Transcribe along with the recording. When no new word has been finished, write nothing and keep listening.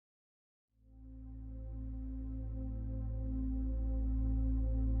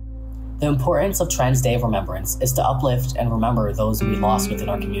The importance of Trans Day of Remembrance is to uplift and remember those we lost within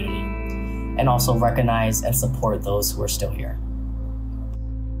our community, and also recognize and support those who are still here.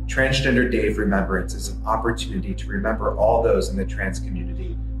 Transgender Day of Remembrance is an opportunity to remember all those in the trans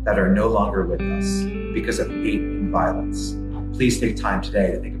community that are no longer with us because of hate and violence. Please take time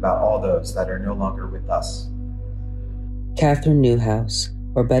today to think about all those that are no longer with us. Catherine Newhouse,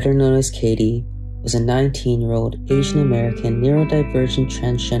 or better known as Katie, was a 19-year-old Asian American neurodivergent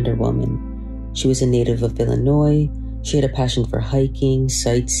transgender woman. She was a native of Illinois. She had a passion for hiking,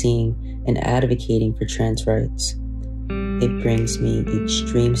 sightseeing, and advocating for trans rights. It brings me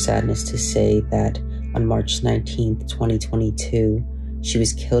extreme sadness to say that on March 19th, 2022, she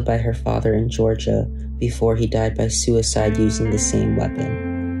was killed by her father in Georgia before he died by suicide using the same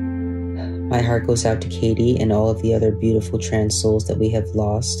weapon. My heart goes out to Katie and all of the other beautiful trans souls that we have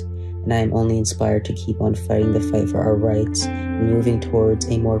lost, and I am only inspired to keep on fighting the fight for our rights and moving towards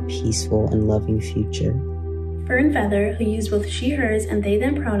a more peaceful and loving future. Fern Feather, who used both she, hers, and they,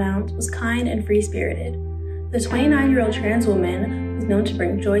 them pronouns, was kind and free-spirited. The 29-year-old trans woman was known to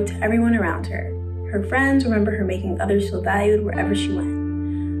bring joy to everyone around her. Her friends remember her making others feel valued wherever she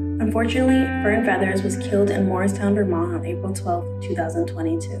went. Unfortunately, Fern Feathers was killed in Morristown, Vermont on April 12,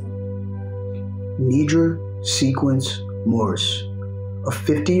 2022. Nidra Sequence Morris, a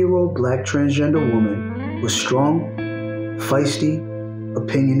 50-year-old Black transgender woman, was strong, feisty,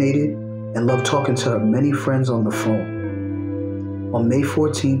 opinionated, and loved talking to her many friends on the phone. On May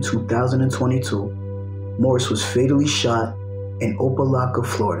 14, 2022, Morris was fatally shot in Opelika,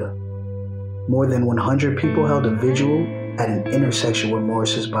 Florida. More than 100 people held a vigil at an intersection where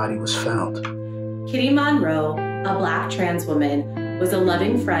Morris's body was found. Kitty Monroe, a Black trans woman, was a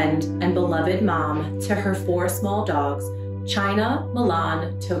loving friend and beloved mom to her 4 small dogs, China,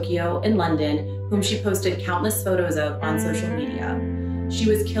 Milan, Tokyo, and London, whom she posted countless photos of on social media. She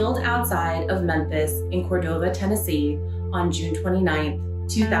was killed outside of Memphis in Cordova, Tennessee on June 29,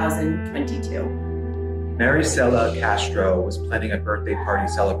 2022. Maricela Castro was planning a birthday party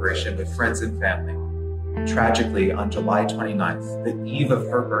celebration with friends and family. Tragically, on July 29th, the eve of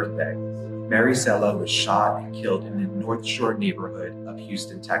her birthday, Maricela was shot and killed in the North Shore neighborhood of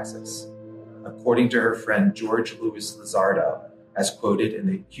Houston, Texas. According to her friend George Louis Lizardo, as quoted in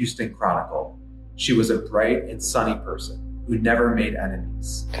the Houston Chronicle, she was a bright and sunny person who never made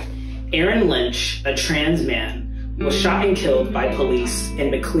enemies. Aaron Lynch, a trans man, was shot and killed by police in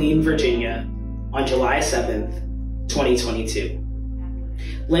McLean, Virginia on July 7th, 2022.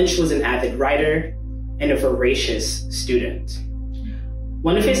 Lynch was an avid writer and a voracious student.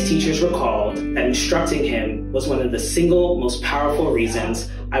 One of his teachers recalled that instructing him was one of the single most powerful reasons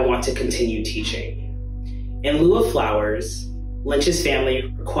I want to continue teaching. In lieu of flowers, Lynch's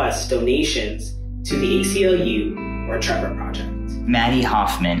family requests donations to the ACLU or Trevor Project. Maddie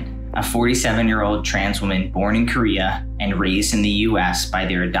Hoffman, a 47-year-old trans woman born in Korea and raised in the US by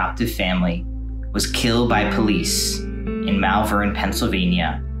their adoptive family, was killed by police in Malvern,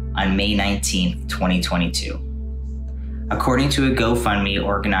 Pennsylvania on May 19, 2022. According to a GoFundMe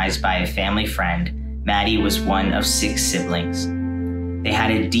organized by a family friend, Maddie was one of 6 siblings. They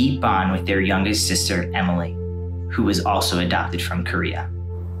had a deep bond with their youngest sister, Emily, who was also adopted from Korea.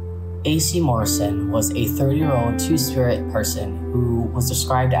 A.C. Morrison was a 30-year-old two-spirit person who was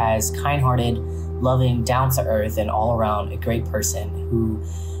described as kind-hearted, loving, down-to-earth, and all-around a great person who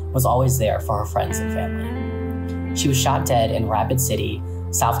was always there for her friends and family. She was shot dead in Rapid City,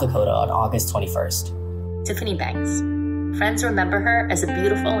 South Dakota on August 21st. Tiffany Banks. Friends remember her as a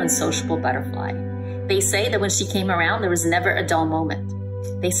beautiful and sociable butterfly. They say that when she came around, there was never a dull moment.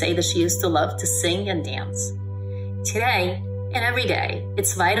 They say that she used to love to sing and dance. Today, and every day,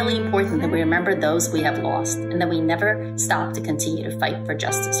 it's vitally important that we remember those we have lost and that we never stop to continue to fight for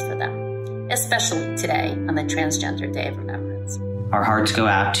justice for them, especially today on the Transgender Day of Remembrance. Our hearts go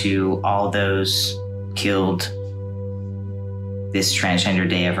out to all those killed this Transgender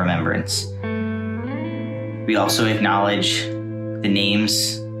Day of Remembrance. We also acknowledge the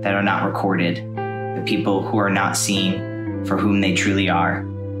names that are not recorded, the people who are not seen for whom they truly are,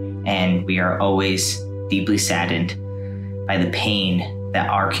 and we are always deeply saddened by the pain that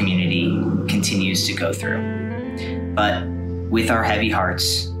our community continues to go through. But with our heavy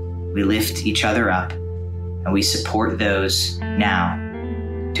hearts, we lift each other up and we support those now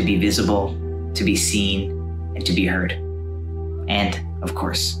to be visible, to be seen, and to be heard. And, of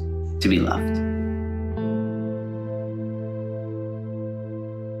course, to be loved.